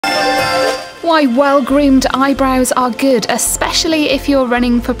why well-groomed eyebrows are good, especially if you're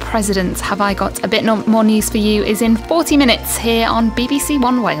running for president. Have I Got a Bit More News for You is in 40 minutes here on BBC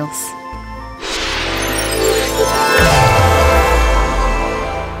One Wales.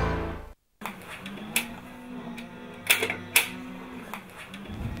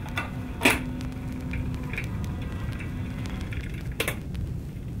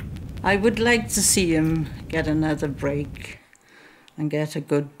 I would like to see him get another break and get a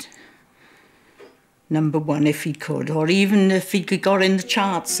good #1 if he could, or even if he got in the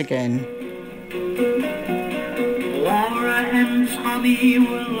charts again. Laura and Tommy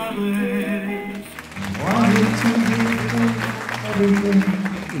were lovers.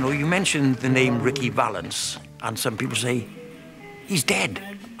 You know, you mentioned the name Ricky Valance, and some people say, he's dead.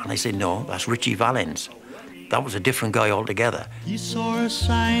 And I say, no, that's Ricky Valance. That was a different guy altogether. He saw a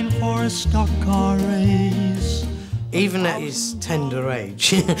sign for a stock car race. Even at his tender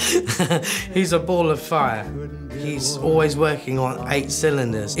age, he's a ball of fire. He's always working on 8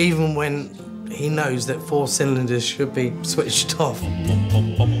 cylinders, even when he knows that 4 cylinders should be switched off.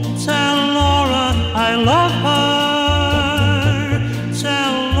 Tell Laura I love her.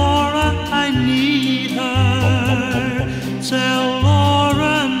 Tell Laura I need her. Tell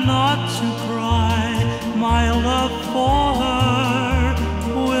Laura not to cry. My love for her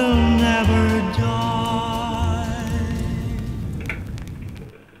will never die.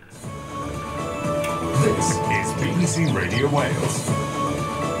 This is BBC Radio Wales.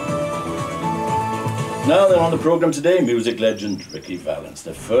 Now then, on the programme today, music legend Ricky Valance,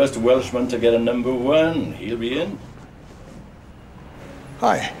 the first Welshman to get a #1. He'll be in.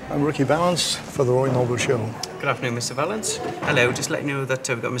 Hi, I'm Ricky Valance for the Roy Noble Show. Good afternoon, Mr. Valance. Hello, just letting you know that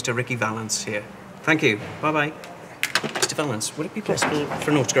we've got Mr. Ricky Valance here. Thank you. Bye-bye. Mr. Valance, would it be possible for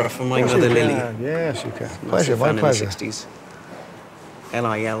an autograph from my mother, Lily? Yes, you can. Pleasure, my pleasure. In the 60s.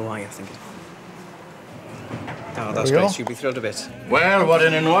 Lily, I think. Oh, that's great. You'll be thrilled a bit. Well, what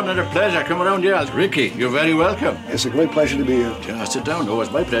an inordinate pleasure. Come around here. Ricky, you're very welcome. It's a great pleasure to be here. Just sit down. Oh,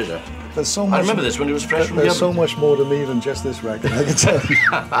 it's my pleasure. There's so much, I remember this when it was fresh from the There's so oven. much more to me than just this record, I can tell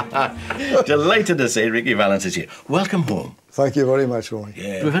you. Delighted to say Ricky Valance is here. Welcome home. Thank you very much, Roy.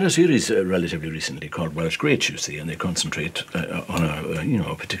 Yeah. We've had a series relatively recently called Welsh Greats, you see, and they concentrate on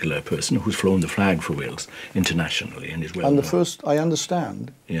a particular person who's flown the flag for Wales internationally and is well I'm the known. first, I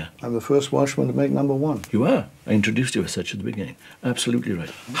understand, Yeah. I'm the first Welshman to make #1. You are. I introduced you as such at the beginning. Absolutely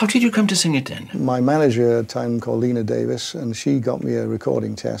right. How did you come to sing it then? My manager at the time called Lena Davis, and she got me a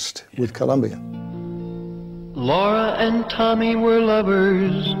recording test with Columbia. Laura and Tommy were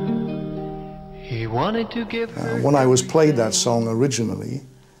lovers. He wanted to give her... When I was played that song originally,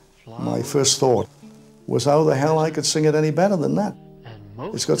 my first thought was how the hell I could sing it any better than that.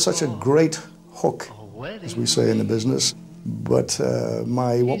 It's got such a great hook, as we say in the business, but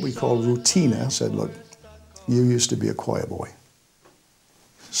my, what we call routiner, said, look, you used to be a choir boy,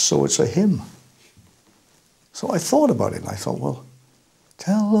 so it's a hymn. So I thought about it, and I thought, well,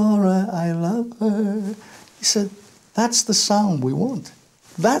 tell Laura I love her. He said, that's the sound we want.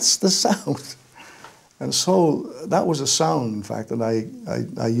 That's the sound. And so that was a sound, in fact, that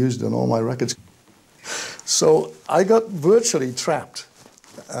I used on all my records. So I got virtually trapped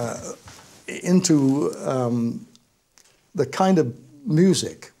into the kind of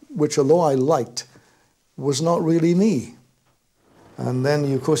music which, although I liked, was not really me. And then,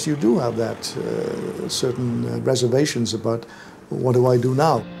 of course, you do have that certain reservations about what do I do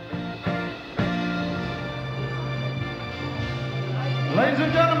now. Ladies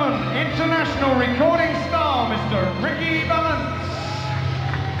and gentlemen, international recording star, Mr. Ricky Valance.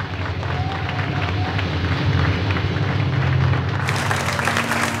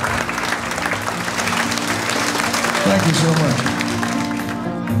 Thank you so much.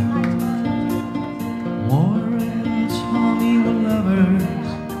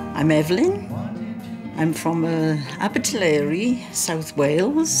 I'm Evelyn. I'm from Abertillery, South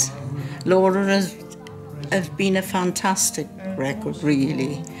Wales. Laura has been a fantastic record,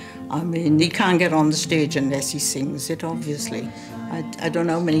 really. I mean, he can't get on the stage unless he sings it, obviously. I don't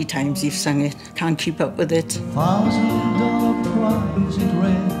know how many times he's sung it. Can't keep up with it.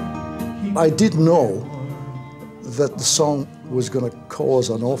 I did know that the song was going to cause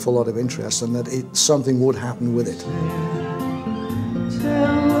an awful lot of interest and that something would happen with it.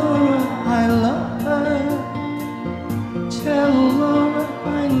 Tell Laura I love her. Tell Laura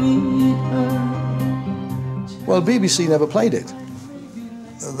I need her. Well, BBC never played it.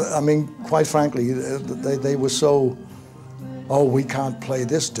 I mean, quite frankly, they were so, oh, we can't play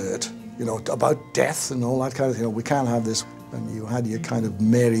this dirt, you know, about death and all that kind of thing. We can't have this. And you had your kind of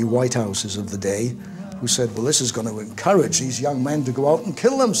Mary Whitehouses of the day who said, well, this is going to encourage these young men to go out and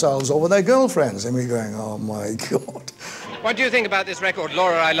kill themselves over their girlfriends. And we're going, oh, my God. What do you think about this record,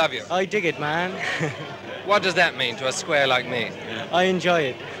 Laura, I Love You? I dig it, man. What does that mean to a square like me? I enjoy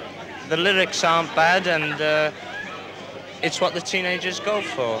it. The lyrics aren't bad, and it's what the teenagers go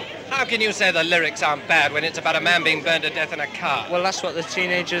for. How can you say the lyrics aren't bad when it's about a man being burned to death in a car? Well, that's what the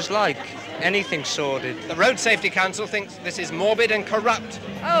teenagers like. Anything sordid. The Road Safety Council thinks this is morbid and corrupt.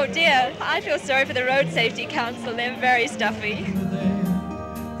 Oh dear, I feel sorry for the Road Safety Council. They're very stuffy.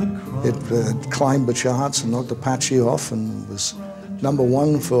 It climbed the charts and knocked Apache off and was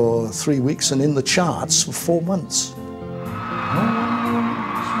 #1 for 3 weeks and in the charts for 4 months.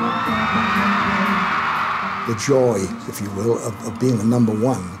 The joy, if you will, of being a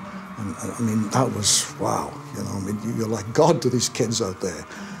 #1. And I mean, that was, wow, you know, I mean, you're like God to these kids out there.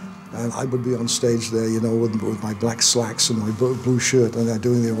 And I would be on stage there, you know, with my black slacks and my blue shirt, and they're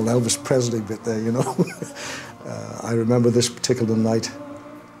doing the old Elvis Presley bit there, you know. I remember this particular night,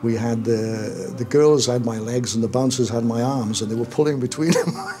 we had the girls had my legs and the bouncers had my arms, and they were pulling between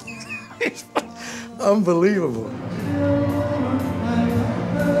them. It's unbelievable.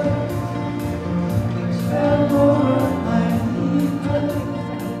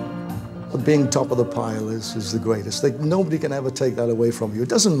 But being top of the pile is the greatest. Nobody can ever take that away from you. It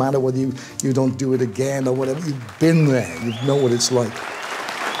doesn't matter whether you don't do it again or whatever. You've been there. You know what it's like.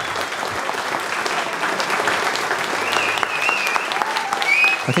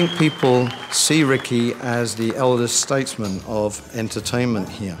 I think people see Ricky as the eldest statesman of entertainment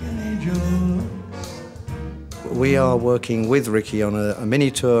here. We are working with Ricky on a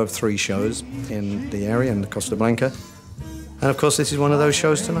mini tour of 3 shows in the area, in Costa Blanca. And of course, this is one of those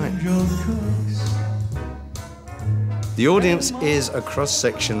shows tonight. The audience is a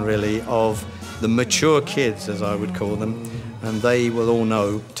cross-section, really, of the mature kids, as I would call them, and they will all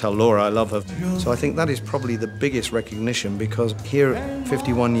know Tell Laura I Love Her. So I think that is probably the biggest recognition, because here,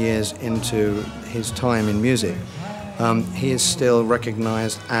 51 years into his time in music, he is still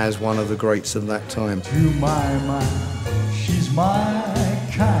recognized as one of the greats of that time. To my mind, she's my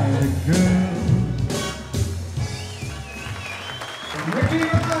kind of girl. Ricky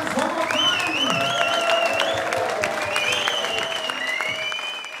Valance, one more time.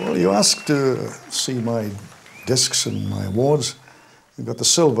 Well, you asked to see my discs and my awards. We've got the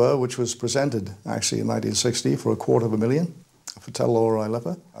silver, which was presented actually in 1960 for $250,000 for Tell Laura I Love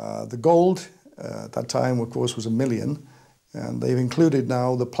Her. The gold at that time, of course, was $1 million, and they've included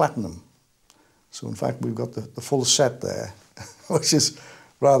now the platinum. So in fact, we've got the full set there, which is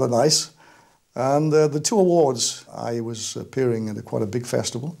rather nice. And the 2 awards, I was appearing at quite a big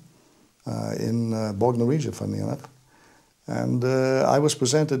festival in Bognor Regis, funny enough. And I was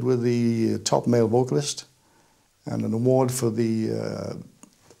presented with the top male vocalist and an award for the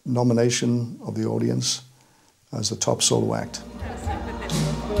nomination of the audience as the top solo act.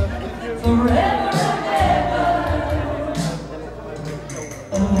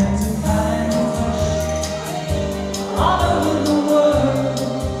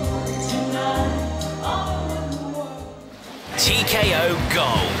 TKO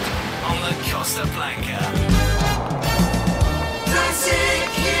Gold on the Costa Blanca. Classic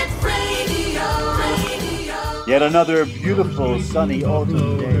Hit Radio. Yet another beautiful sunny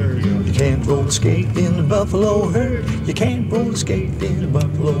autumn day. You can't roller skate in the buffalo herd. You can't roller skate in the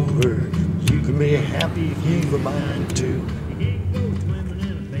buffalo herd. You can be happy if you've a mind to.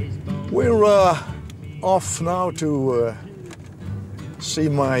 We're off now to see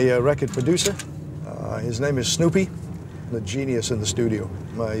my record producer. His name is Snoopy. A genius in the studio.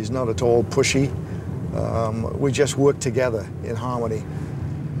 He's not at all pushy. We just work together in harmony.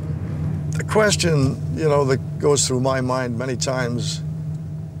 The question, you know, that goes through my mind many times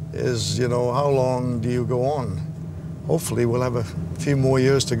is, you know, how long do you go on? Hopefully we'll have a few more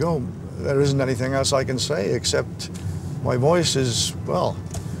years to go. There isn't anything else I can say except my voice is, well,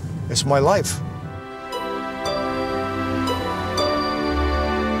 it's my life.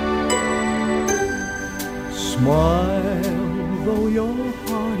 Smile, though your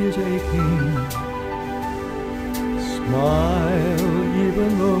heart is aching. Smile,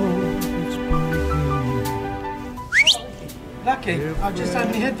 even though it's breaking. Lucky, I've just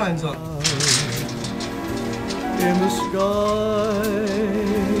had my headphones on. In the sky,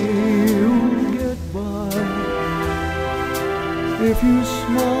 you'll get by. If you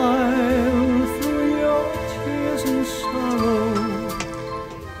smile through your tears and sorrow.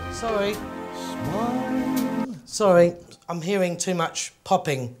 Sorry. Smile. Sorry, I'm hearing too much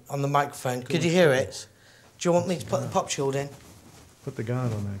popping on the microphone. Could you hear it? Do you want me to put the pop shield in? Put the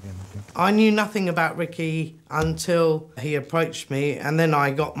guard on there again. I knew nothing about Ricky until he approached me, and then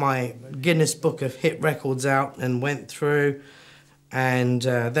I got my Guinness Book of Hit Records out and went through, and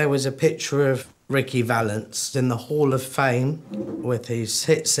there was a picture of Ricky Valance in the Hall of Fame with his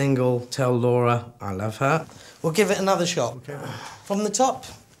hit single, Tell Laura I Love Her. We'll give it another shot. Okay. From the top,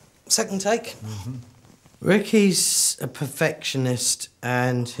 second take. Mm-hmm. Ricky's a perfectionist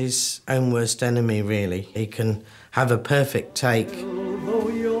and his own worst enemy, really. He can have a perfect take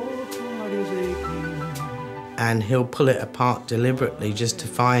and he'll pull it apart deliberately just to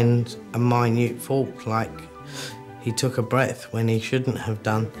find a minute fault, like he took a breath when he shouldn't have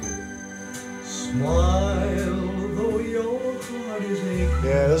done. Smile, though your heart is aching.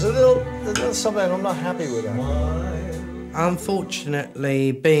 Yeah, there's a little something I'm not happy with that.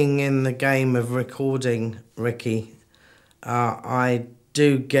 Unfortunately, being in the game of recording Ricky, I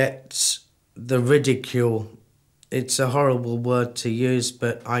do get the ridicule. It's a horrible word to use,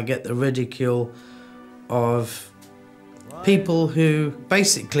 but I get the ridicule of people who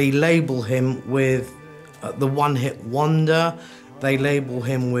basically label him with the one-hit wonder. They label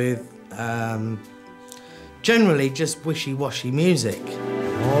him with generally just wishy-washy music.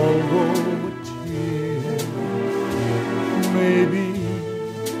 Although a tear may be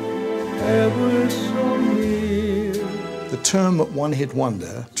ever so near. The term one-hit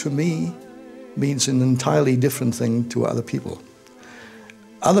wonder, to me, means an entirely different thing to other people.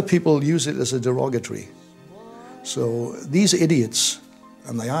 Other people use it as a derogatory. So these idiots,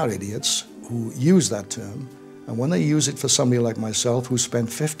 and they are idiots, who use that term, and when they use it for somebody like myself who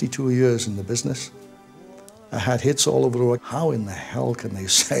spent 52 years in the business, I had hits all over the world, how in the hell can they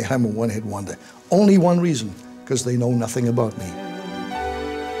say I'm a one-hit wonder? Only one reason, because they know nothing about me.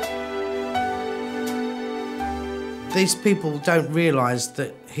 These people don't realise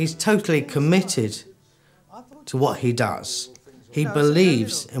that he's totally committed to what he does. He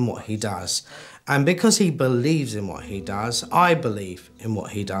believes in what he does. And because he believes in what he does, I believe in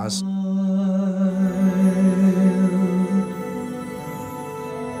what he does.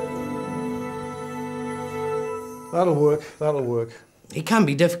 That'll work, that'll work. It can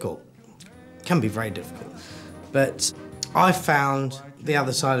be difficult. It can be very difficult. But I found the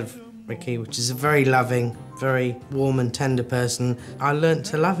other side of Ricky, which is a very loving, very warm and tender person. I learnt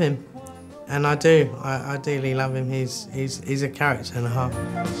to love him. And I do. I dearly love him. He's a character and a half.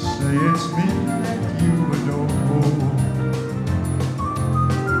 Say it's me that you adore.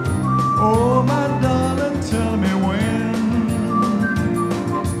 Oh, my darling, tell me when.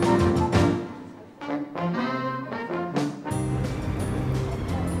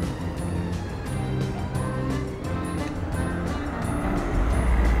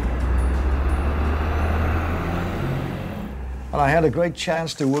 And I had a great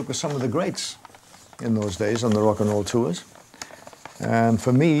chance to work with some of the greats in those days on the rock and roll tours. And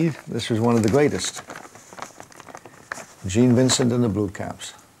for me, this was one of the greatest. Gene Vincent and the Blue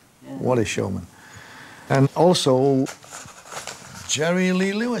Caps. Yeah. What a showman. And also Jerry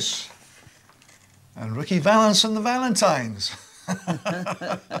Lee Lewis and Ricky Valance and the Valentines.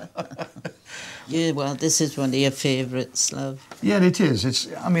 Yeah, well, this is one of your favourites, love. Yeah, it is.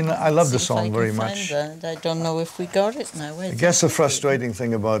 I mean, I love the song very much. I don't know if we got it now. I guess the frustrating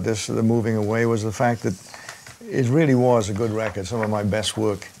thing about this, the moving away, was the fact that it really was a good record, some of my best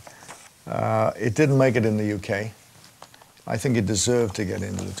work. It didn't make it in the UK. I think it deserved to get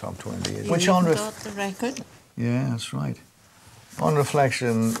into the top 20. Which on got the record? Yeah, that's right. On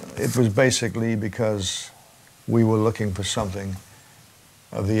reflection, it was basically because we were looking for something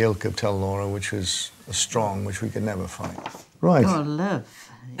of the ilk of Tell Laura, which was strong, which we could never find. Right. Oh, love.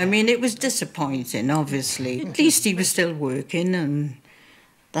 I mean, it was disappointing, obviously. At least he was still working, and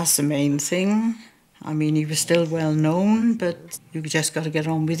that's the main thing. I mean, he was still well known, but you just got to get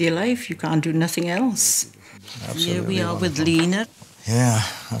on with your life. You can't do nothing else. Absolutely. Here we are with Lena. Yeah,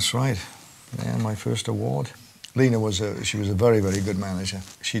 that's right. Yeah, my first award. Lena she was a very, very good manager.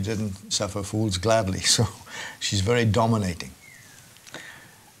 She didn't suffer fools gladly, so she's very dominating.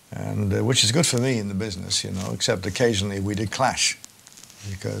 And which is good for me in the business, you know, except occasionally we did clash,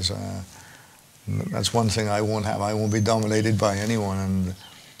 because that's one thing I won't have. I won't be dominated by anyone, and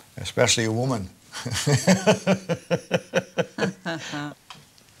especially a woman.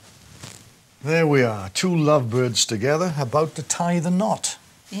 There we are, two lovebirds together, about to tie the knot.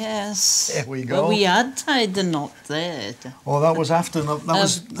 Yes. There we go. Well, we had tied the knot there. Oh, that was after. That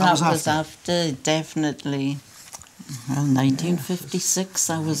was after, definitely. Well, 1956,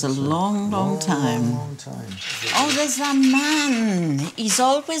 that was a long, long time. Long time. Oh, there's that man. He's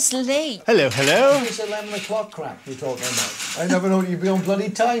always late. Hello, hello. It's 11 o'clock crack you're talking about. I never know you've been on bloody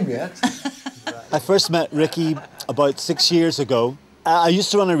time yet. I first met Ricky about 6 years ago I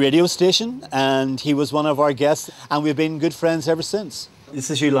used to run a radio station, and he was one of our guests, and we've been good friends ever since.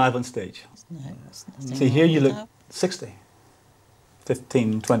 This is you live on stage. See, here you look 60.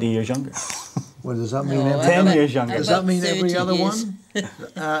 15, 20 years younger. Well, does that mean 10 years younger? Does that mean every other one?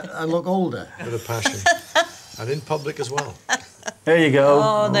 I look older. With a passion. And in public as well. There you go.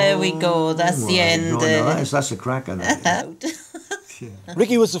 Oh, there we go. That's the end. That's a cracker.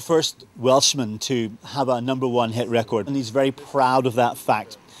 Ricky was the first Welshman to have a #1 hit record, and he's very proud of that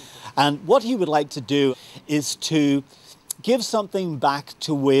fact. And what he would like to do is to give something back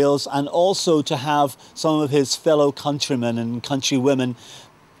to Wales, and also to have some of his fellow countrymen and countrywomen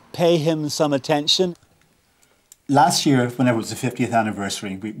pay him some attention. Last year, whenever it was the 50th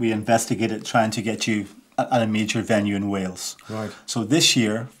anniversary, we investigated trying to get you at a major venue in Wales. Right. So this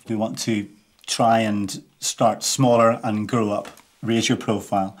year, we want to try and start smaller and grow up, raise your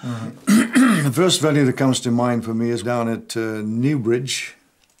profile. The first venue that comes to mind for me is down at Newbridge,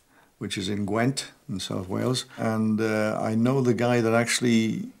 which is in Gwent, in South Wales. And I know the guy that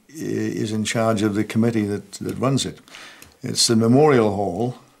actually is in charge of the committee that runs it. It's the Memorial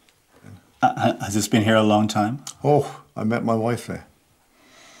Hall. Has this been here a long time? Oh, I met my wife there.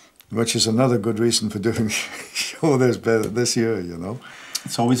 Which is another good reason for doing show this year, you know.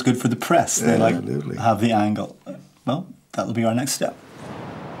 It's always good for the press. They absolutely. Have the angle. Well, that'll be our next step.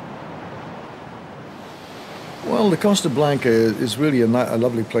 Well, the Costa Blanca is really a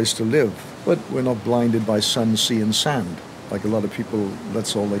lovely place to live, but we're not blinded by sun, sea and sand. Like a lot of people,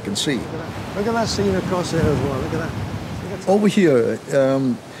 that's all they can see. Look at that scene across there as well, look at that. Over here,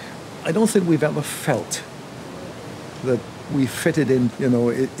 I don't think we've ever felt that we fitted in, you know,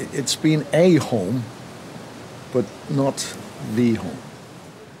 it's been a home, but not the home.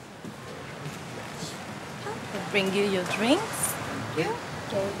 I'll bring you your drinks. Thank you.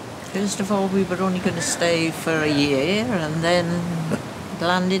 First of all, we were only going to stay for a year, and then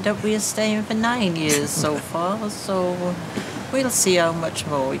landed up we're staying for 9 years so far, so we'll see how much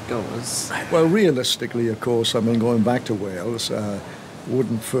more it goes. Well, realistically, of course, I mean, going back to Wales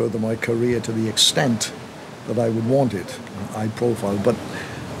wouldn't further my career to the extent that I would want it, high profile. But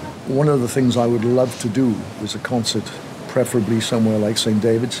one of the things I would love to do is a concert, preferably somewhere like St.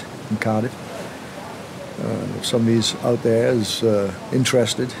 David's in Cardiff. If somebody's out there is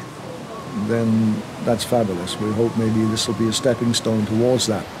interested, then that's fabulous. We hope maybe this will be a stepping stone towards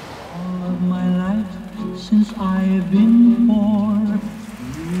that. All of my life since I have been born,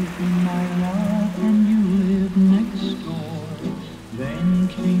 you've been my love and you live next door. Then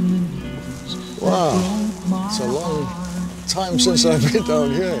came the news. Wow, it's a long time since I've been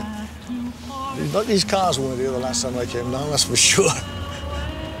down here. These cars weren't here the last time I came down, that's for sure.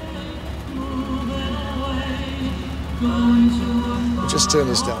 Just turn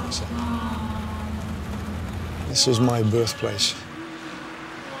this down a second. This is my birthplace.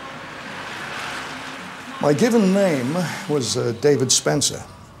 My given name was David Spencer,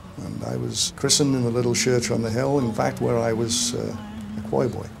 and I was christened in the little church on the hill, in fact, where I was a choir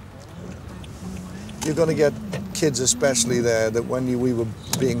boy. You're going to get kids especially there that when we were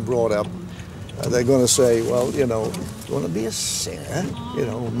being brought up, they're going to say, well, you know, you want to be a singer? You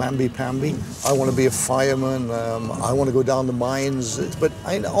know, mamby-pamby. I want to be a fireman. I want to go down the mines. But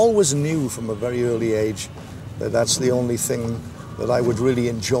I always knew from a very early age that that's the only thing that I would really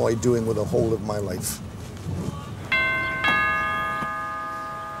enjoy doing with the whole of my life.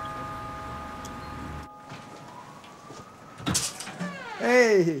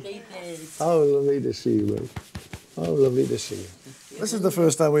 Hey! How lovely to see you, mate. How lovely to see you. This is the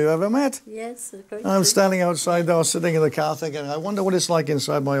first time we've ever met. Yes. I'm standing outside now, sitting in the car thinking, I wonder what it's like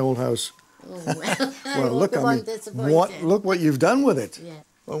inside my old house. Oh, well, well, look, I mean, look what you've done with it. Yeah.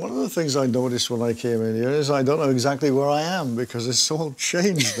 Well, one of the things I noticed when I came in here is I don't know exactly where I am because it's all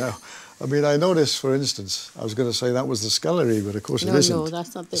changed now. I mean, I noticed, for instance, I was going to say that was the scullery, but of course it isn't. No,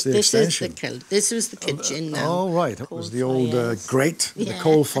 that's not the, it's the this extension. Is the this was the kitchen now. Oh, right. It was the old grate, the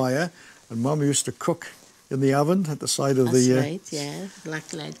coal fire, and Mum used to cook in the oven at the side of That's the... right, yeah,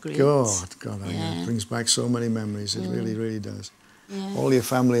 black lead grates. God, it brings back so many memories. It really, really does. Yeah. All your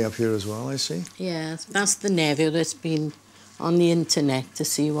family up here as well, I see. Yeah, that's the nephew that's been on the internet to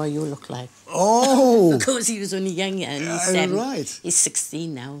see what you look like. Oh! Because he was only young and he's He's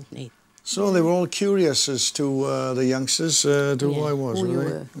 16 now, isn't he? So they were all curious as to the youngsters, to who I was, who really?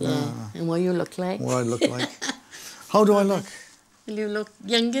 You were, yeah. And what you look like. What I look like. How do I look? Well, you look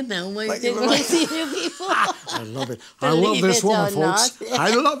younger now than like you did when I seen you before. I love it. I love this woman, folks.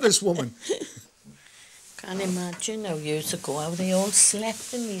 I love this woman. Can't imagine how years ago how they all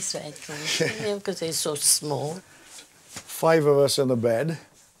slept in these bedrooms because they're so small. 5 of us in a bed,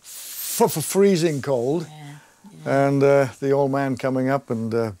 for freezing cold. And the old man coming up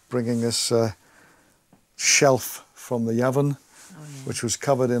and bringing us shelf from the oven, which was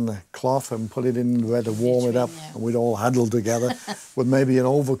covered in the cloth, and put it in where to warm it up, and we'd all huddle together with maybe an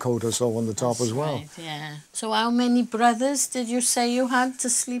overcoat or so on the top as well. Right, yeah. So how many brothers did you say you had to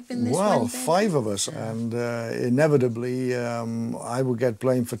sleep in this Well, one bed? 5 of us, and inevitably I would get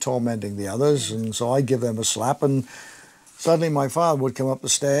blamed for tormenting the others, and so I'd give them a slap, and suddenly my father would come up the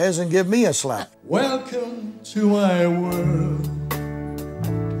stairs and give me a slap. Welcome to my world.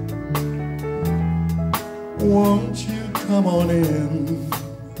 Won't you come on in?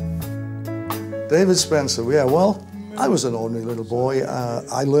 David Spencer, yeah, well, I was an ordinary little boy.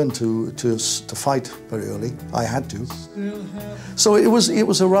 I learned to fight very early. I had to. So it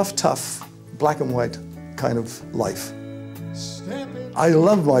was a rough, tough, black and white kind of life. I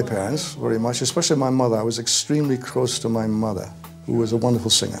loved my parents very much, especially my mother. I was extremely close to my mother, who was a wonderful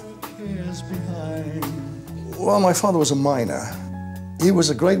singer. Well, my father was a miner. He was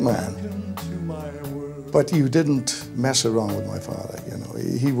a great man, but you didn't mess around with my father, you know.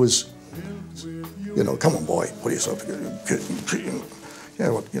 He was, you know, come on, boy, put yourself together. Yeah,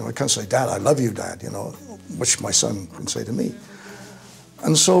 well, you know, I can't say, Dad, I love you, Dad, you know, which my son can say to me.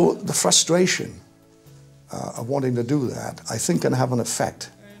 And so the frustration of wanting to do that, I think, can have an effect.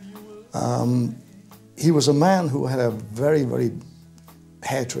 He was a man who had a very, very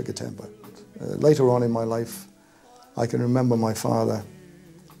hair-trigger temper. Later on in my life, I can remember my father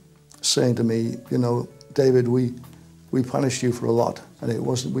saying to me, you know, David, we punished you for a lot, and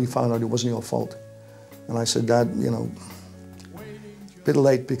we found out it wasn't your fault. And I said, Dad, you know, a bit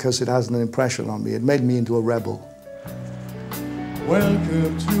late because it has an impression on me. It made me into a rebel.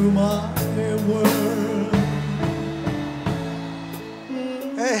 Welcome to my world.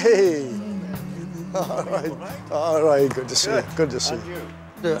 Hey! All right, good to see you, good to see you.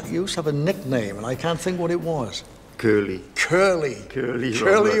 You used to have a nickname, and I can't think what it was. Curly. Curly.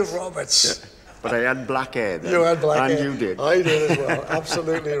 Curly Roberts. Yeah. But I had black hair then. You had black hair. And you did. I did as well,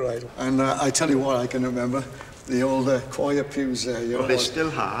 absolutely right. And I tell you what, I can remember the old choir pews there. Well, they're still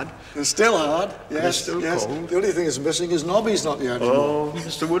hard. They're still hard, yes. They're still cold. The only thing that's missing is Nobby's not here anymore. Oh,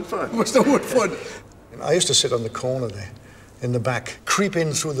 Mr. Woodford. Mr. Woodford. I used to sit on the corner there, in the back, creep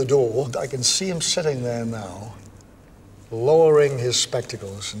in through the door. I can see him sitting there now, lowering his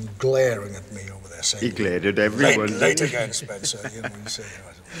spectacles and glaring at me over there, saying, He glared at everyone. Late again, Spencer. You know, you say,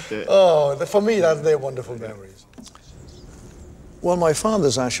 oh, for me, they're wonderful memories. Well, my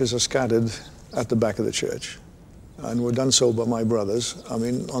father's ashes are scattered at the back of the church, and were done so by my brothers. I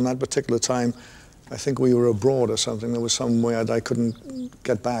mean, on that particular time, I think we were abroad or something. There was somewhere that I couldn't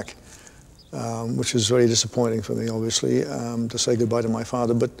get back, which is very disappointing for me, obviously, to say goodbye to my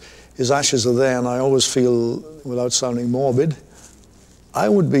father. But his ashes are there, and I always feel, without sounding morbid, I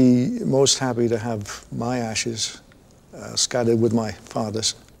would be most happy to have my ashes scattered with my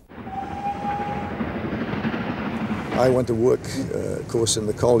father's. I went to work, of course, in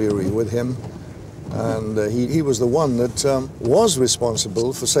the colliery with him, and he was the one that was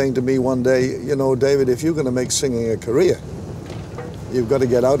responsible for saying to me one day, you know, David, if you're going to make singing a career, you've got to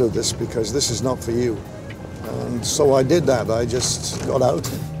get out of this because this is not for you. And so I did that. I just got out.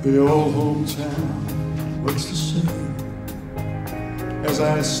 The old hometown looks the same as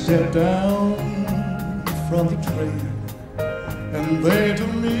I stepped down from the train, and there to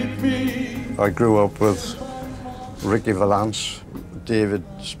meet me. I grew up with Ricky Valance, David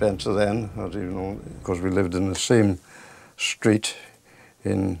Spencer then, I don't even know, because we lived in the same street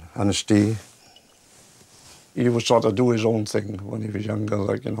in Anstey. He would sort of do his own thing when he was younger,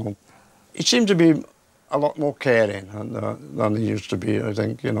 like, you know. He seemed to be a lot more caring than he used to be, I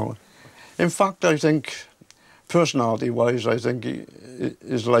think, you know. In fact, I think, personality-wise, I think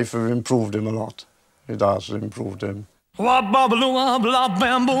his life has improved him a lot. It has improved him. You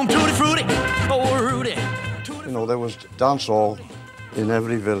know, there was dance hall in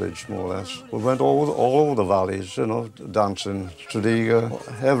every village, more or less. We went all over the valleys, you know, dancing, Tredegar,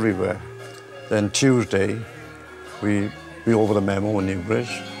 everywhere. Then Tuesday, we over the Memo in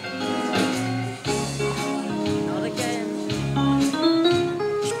Newbridge.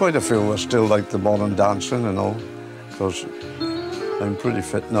 There's quite a few that still like the modern dancing, you know, because I'm pretty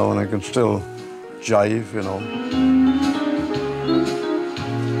fit now and I can still jive, you know.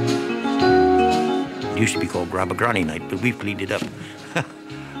 It used to be called Grab a Granny Night, but we've cleaned it up.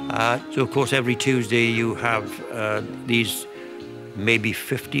 So, of course, every Tuesday you have these maybe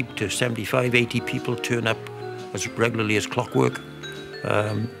 50 to 75, 80 people turn up as regularly as clockwork.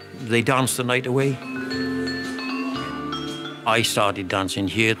 They dance the night away. I started dancing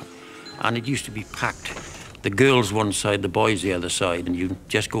here, and it used to be packed. the girls one side, the boys the other side, and you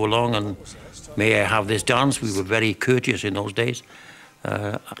just go along and, may I have this dance? We were very courteous in those days.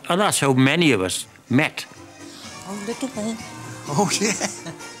 And that's how many of us met. Oh, look at that. Oh, yeah.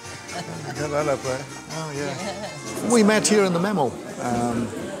 Got that up there. Oh, yeah. We met here in the Memo.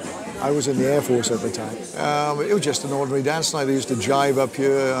 I was in the Air Force at the time. It was just an ordinary dance night. I used to jive up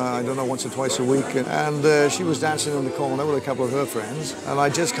here, I don't know, once or twice a week. And she was dancing in the corner with a couple of her friends. And I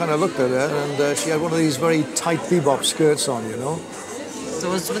just kind of looked at her, and she had one of these very tight bebop skirts on, you know.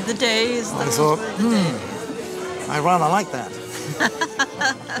 Those were the days. I thought, I rather like that.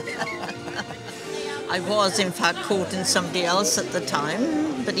 I was, in fact, courting somebody else at the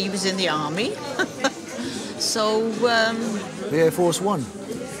time, but he was in the army. So... the Air Force One.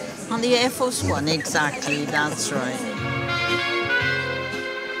 On the Air Force One, exactly, that's right.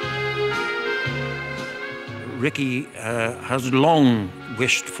 Ricky has long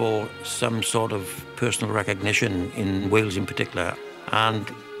wished for some sort of personal recognition in Wales in particular, and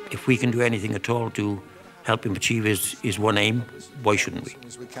if we can do anything at all to help him achieve his one aim, why shouldn't we?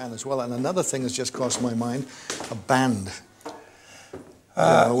 As we can as well. And another thing has just crossed my mind, a band.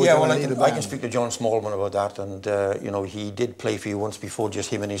 Yeah, well, I can speak to John Smallman about that, and you know, he did play for you once before,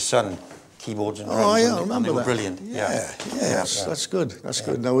 just him and his son, keyboards and drums. Oh, yeah, I and remember they were that. brilliant. Yes, that's good. That's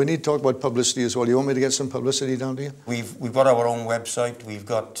good. Now we need to talk about publicity as well. You want me to get some publicity down to you? We've got our own website. We've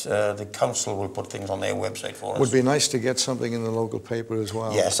got the council will put things on their website for us. Would be nice to get something in the local paper as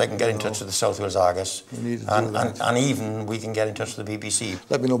well. Yes, I can get in touch with the South Wales Argus, we need to do that. And even we can get in touch with the BBC.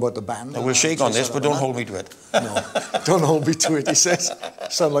 Let me know about the band. We'll shake on this, but don't hold me to it. No, don't hold me to it. He says,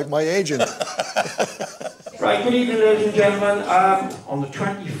 sound like my agent. Right, good evening, ladies and gentlemen. On the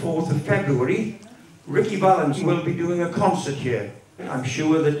 24th of February, Ricky Valance will be doing a concert here. I'm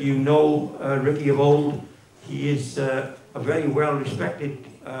sure that you know Ricky of old. He is a very well-respected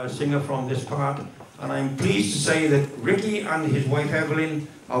singer from this part, and I'm pleased to say that Ricky and his wife Evelyn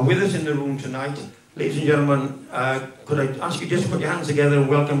are with us in the room tonight. Ladies and gentlemen, could I ask you just to put your hands together and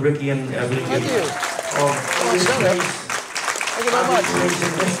welcome Ricky and Evelyn. Thank you. Thank you very much.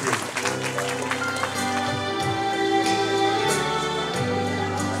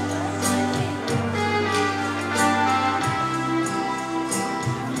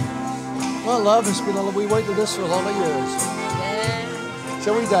 Well, love, it's been we waited this for a lot of years. Yeah.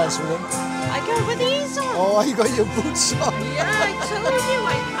 Shall we dance with him? I go with these on. Oh, you got your boots on. Yeah, I told you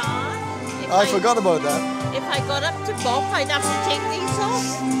I can't. I forgot about that. If I got up to bop, I'd have to take these off.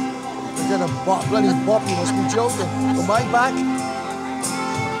 You're gonna bop, bloody bop, you must be joking. Am I back?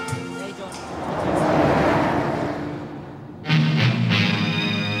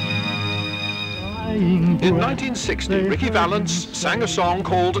 In 1960, Ricky Valance sang a song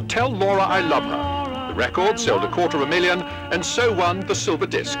called Tell Laura I Love Her. The record sold 250,000 and so won the silver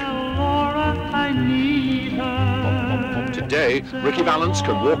disc. Today, Ricky Valance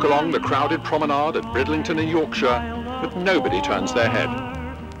can walk along the crowded promenade at Bridlington in Yorkshire, but nobody turns their head.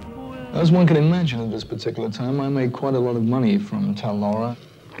 As one can imagine at this particular time, I made quite a lot of money from Tell Laura.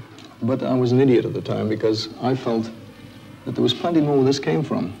 But I was an idiot at the time because I felt that there was plenty more where this came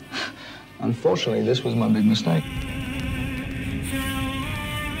from. Unfortunately, this was my big mistake.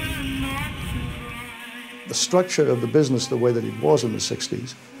 The structure of the business, the way that it was in the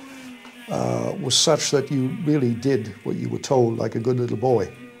 60s, was such that you really did what you were told like a good little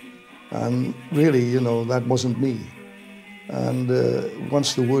boy. And really, you know, that wasn't me. And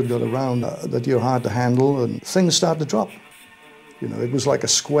once the word got around that you're hard to handle, and things started to drop. You know, it was like a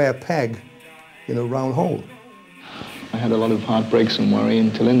square peg in a round hole. I had a lot of heartbreaks and worry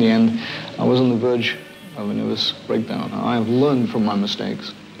until in the end, I was on the verge of a nervous breakdown. I have learned from my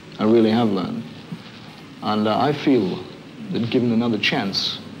mistakes. I really have learned. And I feel that given another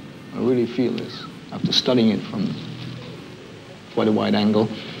chance, I really feel this, after studying it from quite a wide angle,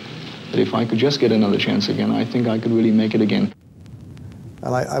 that if I could just get another chance again, I think I could really make it again.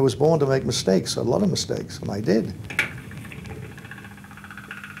 And I was born to make mistakes, a lot of mistakes, and I did.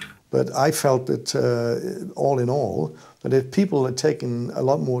 But I felt that, all in all, that if people had taken a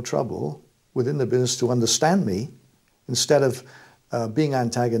lot more trouble within the business to understand me, instead of being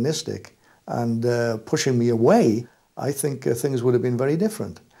antagonistic and pushing me away, I think things would have been very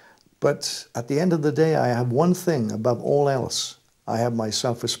different. But at the end of the day, I have one thing above all else. I have my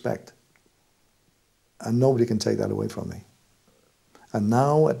self-respect. And nobody can take that away from me. And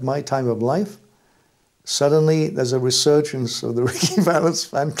now, at my time of life, suddenly there's a resurgence of the Ricky Valance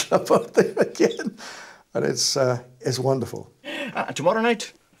fan club out there again. And it's wonderful. Tomorrow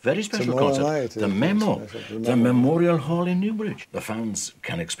night, very special concert. The Memo, the Memorial Hall in Newbridge. The fans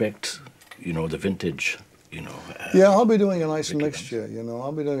can expect, you know, the vintage you know. Yeah, I'll be doing a nice mixture, you know.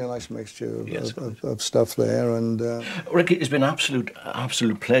 I'll be doing a nice mixture of stuff there. And Ricky, it's been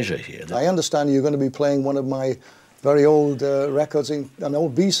absolute pleasure here. I understand you're going to be playing one of my very old records, an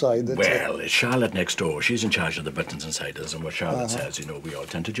old B-side. Well, it's Charlotte next door. She's in charge of the buttons and siders, and what Charlotte says, you know, we all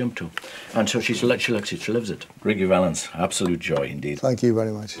tend to jump to. And so she likes it, she loves it. Ricky Valance, absolute joy indeed. Thank you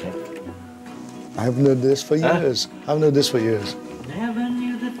very much. I haven't heard this for years. I haven't heard this for years. Never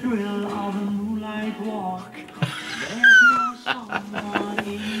knew the thrill of a moonlight walk. There's no someone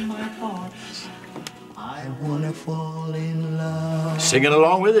in my thoughts. I wanna fall in love. Singing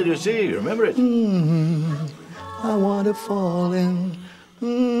along with it, you see, you remember it? I want to fall in.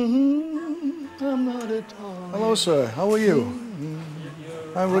 I'm not at all. Hello, sir. How are you?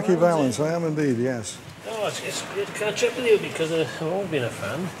 I'm Ricky Valance. I am indeed, yes. Oh, it's good to catch up with you because I've always been a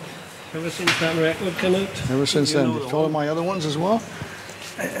fan. Ever since that record came out. Ever since then. Did you follow my other ones as well?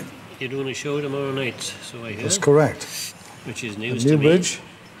 You're doing a show tomorrow night, so I hear. That's correct. Which is news New to me. Bridge.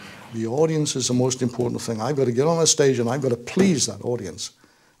 The audience is the most important thing. I've got to get on a stage and I've got to please that audience.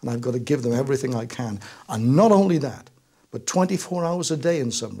 And I've got to give them everything I can. And not only that, but 24 hours a day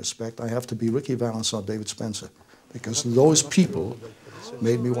in some respect, I have to be Ricky Valance or David Spencer. Because those people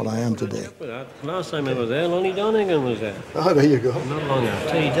made me what I am today. Last time I was there, Lonnie Donegan was there. Oh, there you go. Not long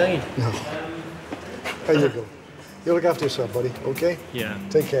after he died. No. There you go. You look after yourself, buddy, okay? Yeah.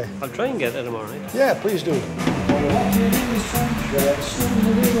 Take care. I'll try and get there tomorrow night. Yeah, please do.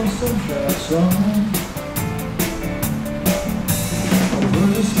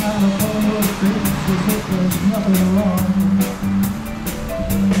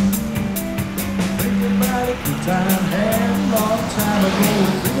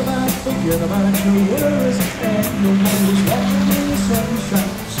 Forget about your worries and your wonders. Walking in the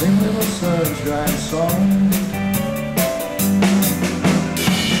sunshine, sing a little sunshine song.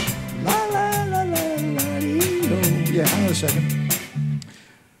 La la la la la dee. Yeah, hang on a second.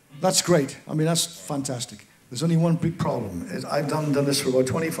 That's great. I mean, that's fantastic. There's only one big problem. I've done this for about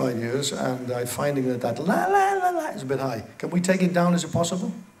 25 years, and I'm finding that la la la la is a bit high. Can we take it down? Is it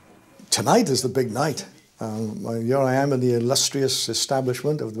possible? Tonight is the big night. Here I am in the illustrious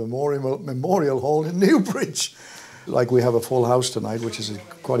establishment of the Memorial Hall in Newbridge. Like we have a full house tonight, which is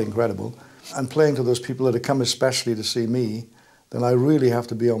quite incredible. And playing to those people that have come especially to see me, then I really have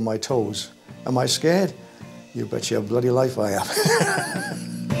to be on my toes. Am I scared? You bet your bloody life I am.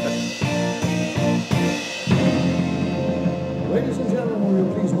 Ladies and gentlemen, will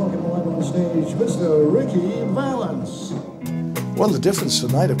you please welcome live on stage Mr. Ricky Valance. Well, the difference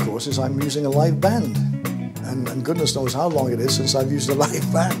tonight, of course, is I'm using a live band. And goodness knows how long it is since I've used a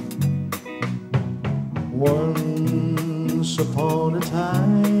live band. Once upon a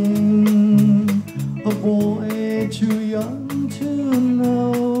time, a boy too young to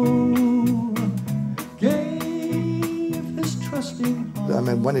know gave his trusting heart. I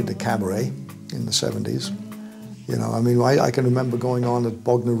mean, went into cabaret in the 70s. You know, I mean, I can remember going on at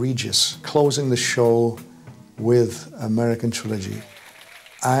Bognor Regis, closing the show with American Trilogy.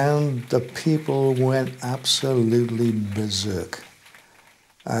 And the people went absolutely berserk.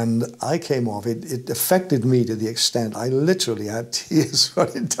 And I came off, it affected me to the extent I literally had tears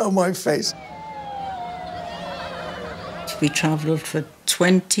running down my face. We travelled for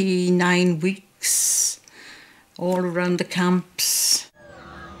 29 weeks, all around the camps.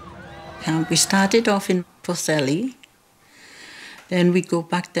 And we started off in Pwllheli, then we go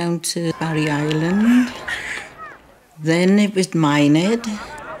back down to Barry Island, then it was Minehead,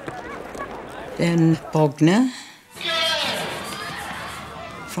 then Bognor.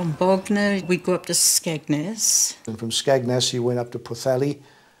 From Bognor, we go up to Skegness. And from Skegness, you went up to Pwllheli,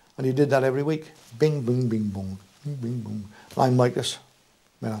 and you did that every week. Bing, boom, bing, boom, bing, bing, boom. I'm like this,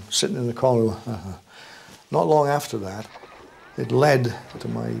 you know, sitting in the corner. Not long after that, it led to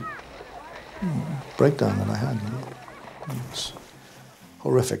my breakdown that I had. You know? It's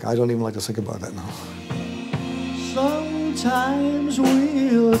horrific. I don't even like to think about that now. Sometimes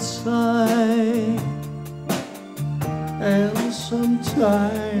we'll sigh, and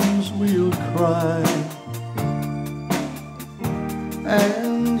sometimes we'll cry,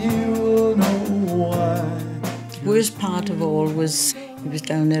 and you'll know why. The worst part of all was he was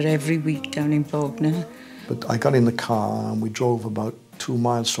down there every week down in Bognor. But I got in the car and we drove about 2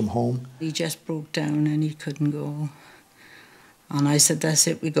 miles from home. He just broke down and he couldn't go. And I said, that's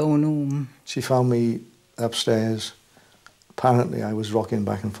it, we're going home. She found me upstairs. Apparently I was rocking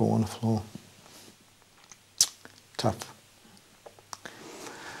back and forth on the floor. Tough.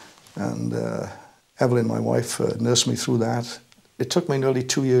 And Evelyn, my wife, nursed me through that. It took me nearly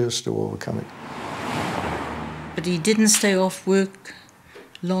 2 years to overcome it. But he didn't stay off work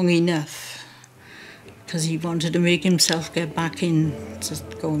long enough because he wanted to make himself get back in, just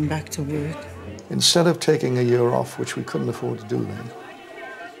going back to work. Instead of taking a year off, which we couldn't afford to do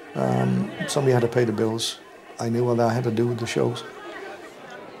then, somebody had to pay the bills. I knew what I had to do with the shows.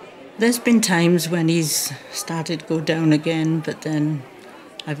 There's been times when he's started to go down again, but then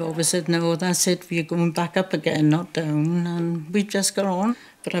I've always said, no, that's it, we're going back up again, not down, and we've just got on.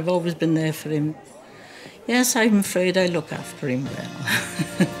 But I've always been there for him. Yes, I'm afraid I look after him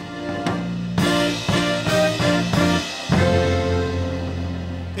well.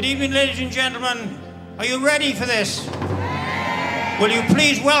 Good evening, ladies and gentlemen. Are you ready for this? Will you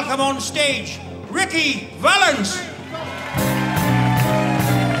please welcome on stage Ricky Valance?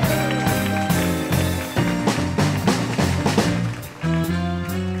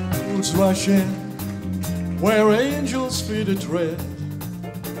 Roots rushing where angels feet to tread,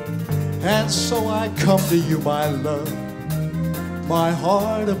 and so I come to you, my love, my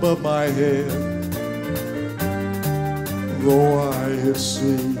heart above my head. Though I have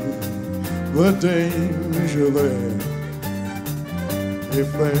seen the danger there,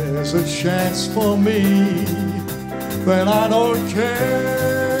 if there's a chance for me, then I don't care.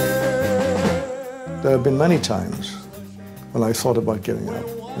 There have been many times when I thought about giving up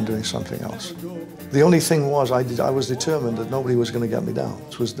and doing something else. The only thing was I was determined that nobody was going to get me down.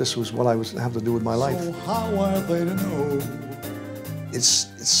 This was what I was have to do with my life. So how are they to know? It's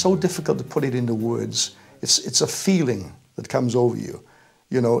so difficult to put it into words. It's a feeling that comes over you.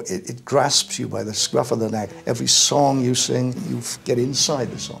 You know, it grasps you by the scruff of the neck. Every song you sing, you get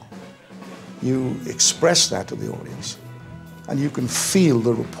inside the song. You express that to the audience, and you can feel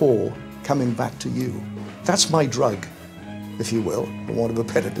the rapport coming back to you. That's my drug, if you will, for want of a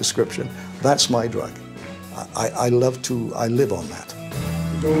better description. That's my drug. I live on that.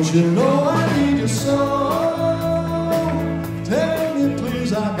 Don't you know I need your song? Tell me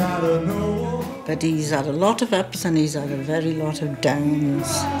please, I gotta know. But he's had a lot of ups and he's had a very lot of downs.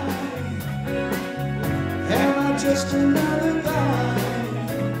 Am I just another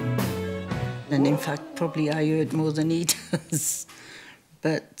guy? And in fact, probably I hurt more than he does.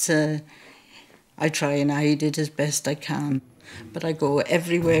 But I try and hide it as best I can. But I go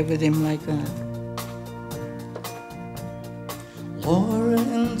everywhere with him like that. Laura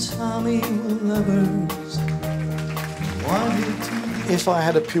and Tommy were lovers. If I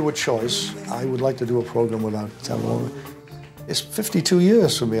had a pure choice, I would like to do a program without Tell Laura. It's 52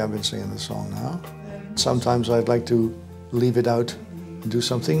 years for me I've been singing this song now. Sometimes I'd like to leave it out and do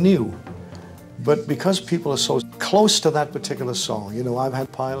something new. But because people are so close to that particular song, you know, I've had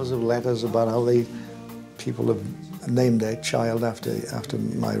piles of letters about how people have named their child after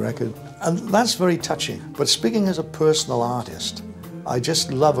my record. And that's very touching. But speaking as a personal artist, I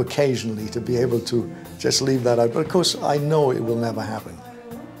just love occasionally to be able to just leave that out. But of course, I know it will never happen.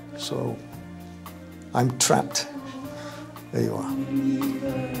 So I'm trapped. There you are.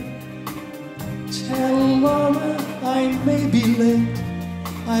 Tell Laura I may be late.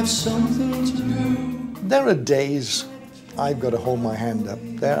 I have something to do. There are days I've got to hold my hand up.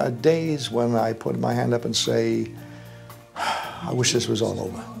 There are days when I put my hand up and say, I wish this was all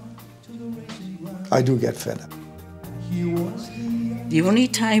over. I do get fed up. The only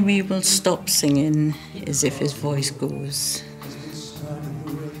time he will stop singing is if his voice goes.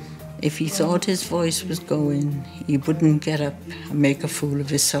 If he thought his voice was going, he wouldn't get up and make a fool of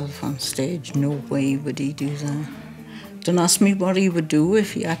himself on stage. No way would he do that. Don't ask me what he would do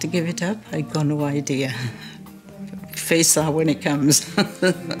if he had to give it up. I got no idea. Face that when it comes.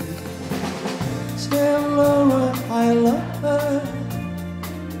 Tell Laura I love her.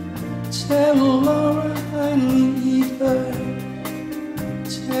 Tell Laura I need her.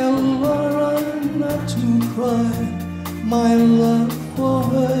 Tell Laura not to cry. My love for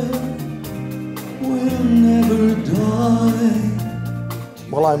her will never die.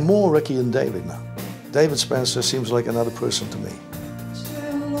 Well, I'm more Ricky than David now. David Spencer seems like another person to me.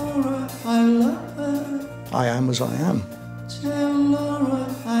 Tell Laura I love her. I am as I am. Tell Laura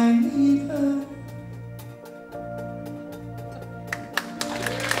I need her.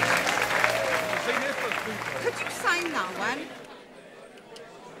 Could you sign that one?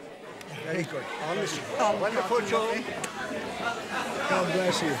 Very good. Honestly. Oh, wonderful, Joe. God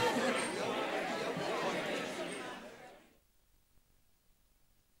bless you.